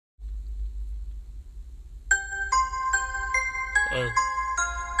Oh.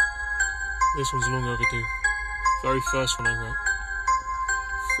 This one's long overdue. Very first one I wrote.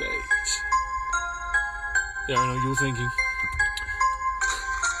 Face. Yeah, I know you're thinking.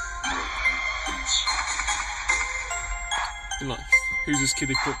 Like, who's this kid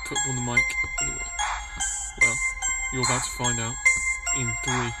they put on the mic? Anyway. Well, you're about to find out in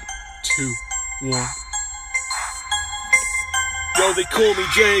 3, 2, 1. Yo, they call me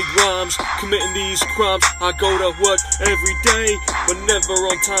J Grimes, committing these crimes. I go to work every day, but never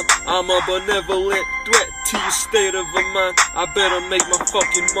on time. I'm a benevolent threat to your state of mind. I better make my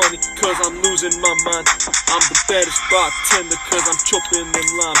fucking money, cause I'm losing my mind. I'm the baddest bartender, cause I'm chopping them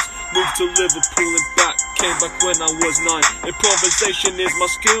limes. Moved to Liverpool and back, came back when I was 9. Improvisation is my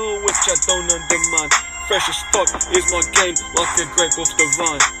skill, which I don't undermine. Fresh as fuck is my game, like a grape off the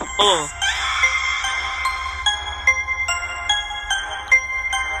vine.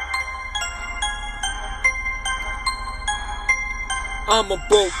 I'm a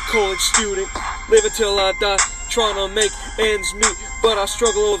broke college student, living till I die, trying to make ends meet, but I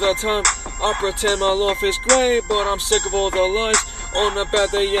struggle all the time. I pretend my life is great, but I'm sick of all the lies. On a bad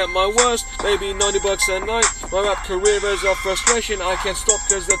day at my worst, maybe 90 bucks a night. My rap career is a frustration, I can't stop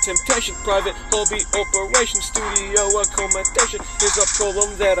cause the temptation. Private hobby operation, studio accommodation is a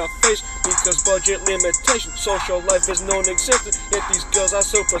problem that I face because budget limitation. Social life is non-existent, yet these girls are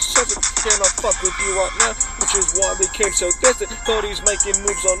so persistent. Cannot fuck with you right now, which is why we came so distant. Thought he's making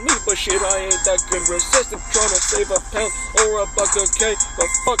moves on me, but shit, I ain't that good resistant. Trying to save a pound or a buck, okay,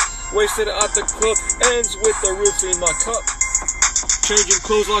 but fuck, wasted at the club, ends with the roof in my cup. Changing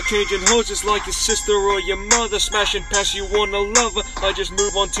clothes like changing hoes, it's like your sister or your mother. Smashing past you on a lover, I just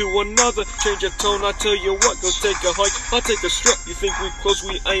move on to another. Change your tone, I tell you what, go take a hike, I take a strip. You think we close,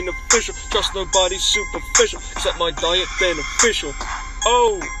 we ain't official. Trust nobody superficial, except my diet beneficial.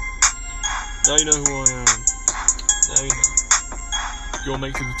 Oh, now you know who I am. Now you know. You'll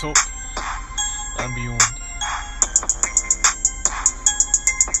make to the top and beyond.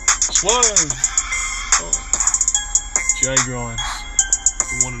 Swerve! Oh. J Grimes,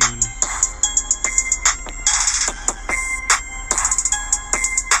 the one and only.